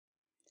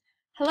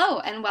Hello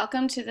and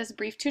welcome to this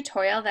brief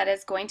tutorial that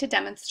is going to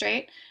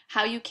demonstrate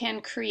how you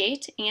can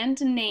create and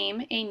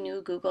name a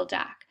new Google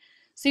Doc.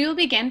 So you'll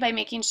begin by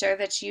making sure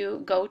that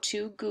you go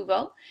to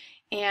Google,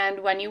 and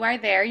when you are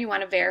there you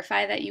want to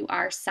verify that you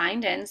are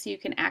signed in so you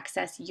can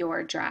access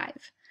your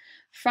drive.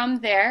 From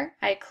there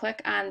I click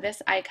on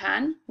this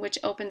icon which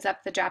opens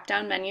up the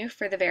drop-down menu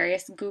for the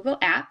various Google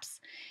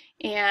apps,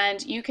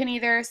 and you can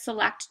either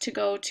select to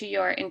go to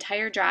your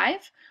entire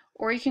drive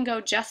or you can go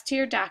just to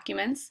your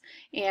documents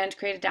and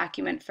create a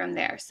document from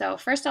there. So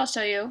first I'll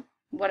show you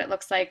what it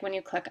looks like when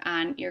you click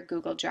on your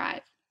Google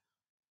Drive.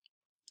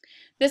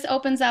 This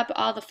opens up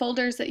all the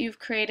folders that you've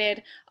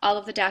created, all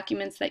of the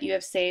documents that you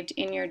have saved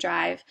in your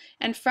drive,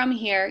 and from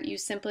here you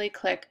simply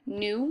click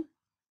New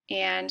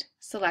and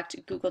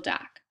select Google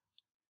Doc.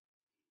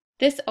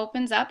 This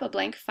opens up a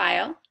blank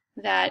file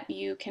that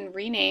you can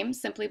rename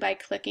simply by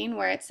clicking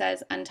where it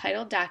says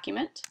Untitled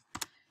Document.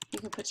 You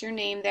can put your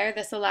name there.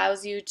 This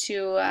allows you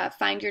to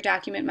find your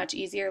document much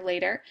easier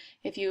later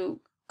if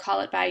you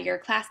call it by your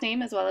class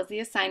name as well as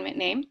the assignment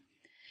name.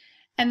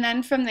 And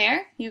then from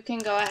there, you can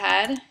go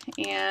ahead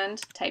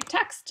and type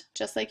text,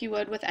 just like you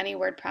would with any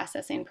word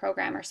processing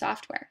program or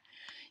software.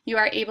 You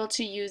are able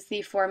to use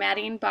the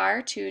formatting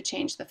bar to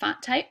change the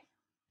font type,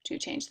 to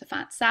change the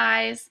font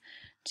size,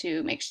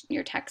 to make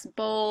your text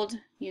bold.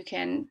 You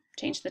can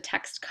change the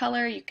text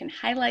color, you can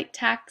highlight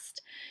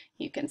text,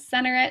 you can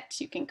center it,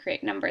 you can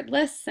create numbered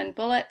lists and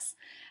bullets,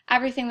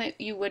 everything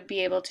that you would be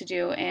able to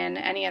do in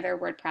any other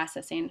word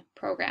processing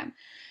program.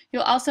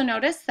 You'll also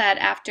notice that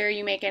after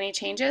you make any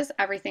changes,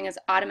 everything is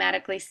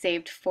automatically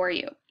saved for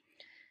you.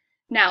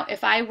 Now,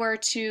 if I were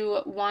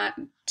to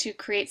want to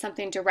create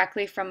something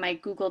directly from my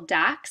Google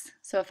Docs,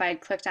 so if I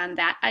had clicked on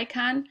that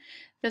icon,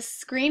 the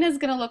screen is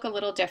going to look a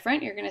little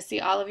different. You're going to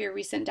see all of your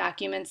recent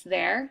documents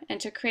there,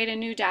 and to create a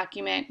new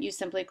document, you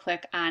simply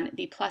click on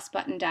the plus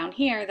button down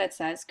here that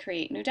says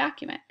Create New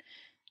Document.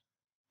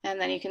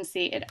 And then you can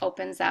see it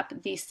opens up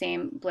the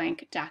same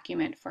blank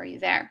document for you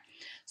there.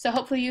 So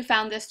hopefully you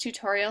found this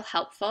tutorial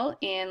helpful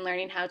in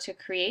learning how to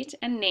create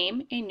and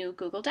name a new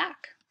Google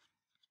Doc.